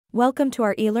Welcome to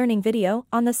our e-learning video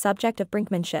on the subject of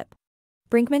brinkmanship.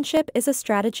 Brinkmanship is a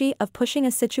strategy of pushing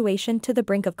a situation to the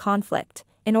brink of conflict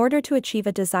in order to achieve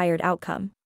a desired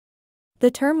outcome. The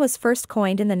term was first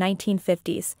coined in the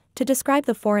 1950s to describe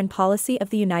the foreign policy of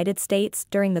the United States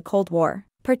during the Cold War,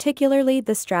 particularly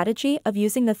the strategy of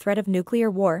using the threat of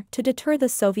nuclear war to deter the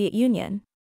Soviet Union.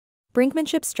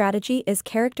 Brinkmanship strategy is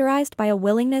characterized by a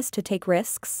willingness to take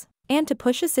risks and to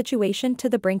push a situation to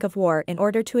the brink of war in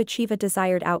order to achieve a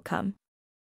desired outcome.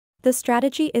 The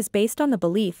strategy is based on the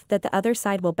belief that the other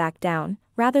side will back down,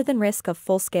 rather than risk of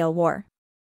full-scale war.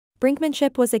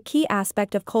 Brinkmanship was a key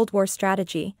aspect of Cold War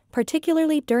strategy,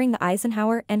 particularly during the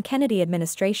Eisenhower and Kennedy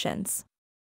administrations.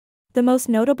 The most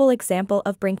notable example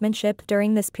of brinkmanship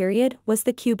during this period was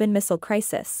the Cuban Missile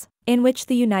Crisis, in which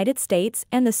the United States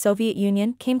and the Soviet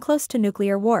Union came close to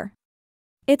nuclear war.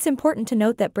 It's important to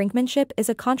note that brinkmanship is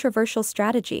a controversial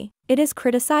strategy. It is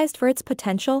criticized for its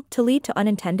potential to lead to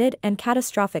unintended and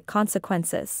catastrophic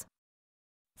consequences.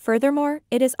 Furthermore,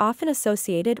 it is often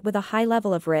associated with a high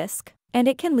level of risk, and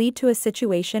it can lead to a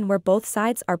situation where both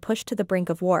sides are pushed to the brink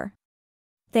of war.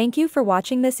 Thank you for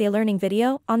watching this e-learning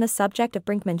video on the subject of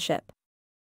brinkmanship.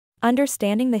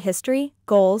 Understanding the history,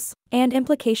 goals, and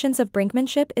implications of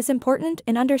brinkmanship is important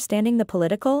in understanding the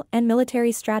political and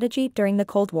military strategy during the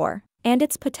Cold War and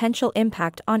its potential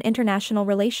impact on international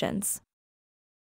relations.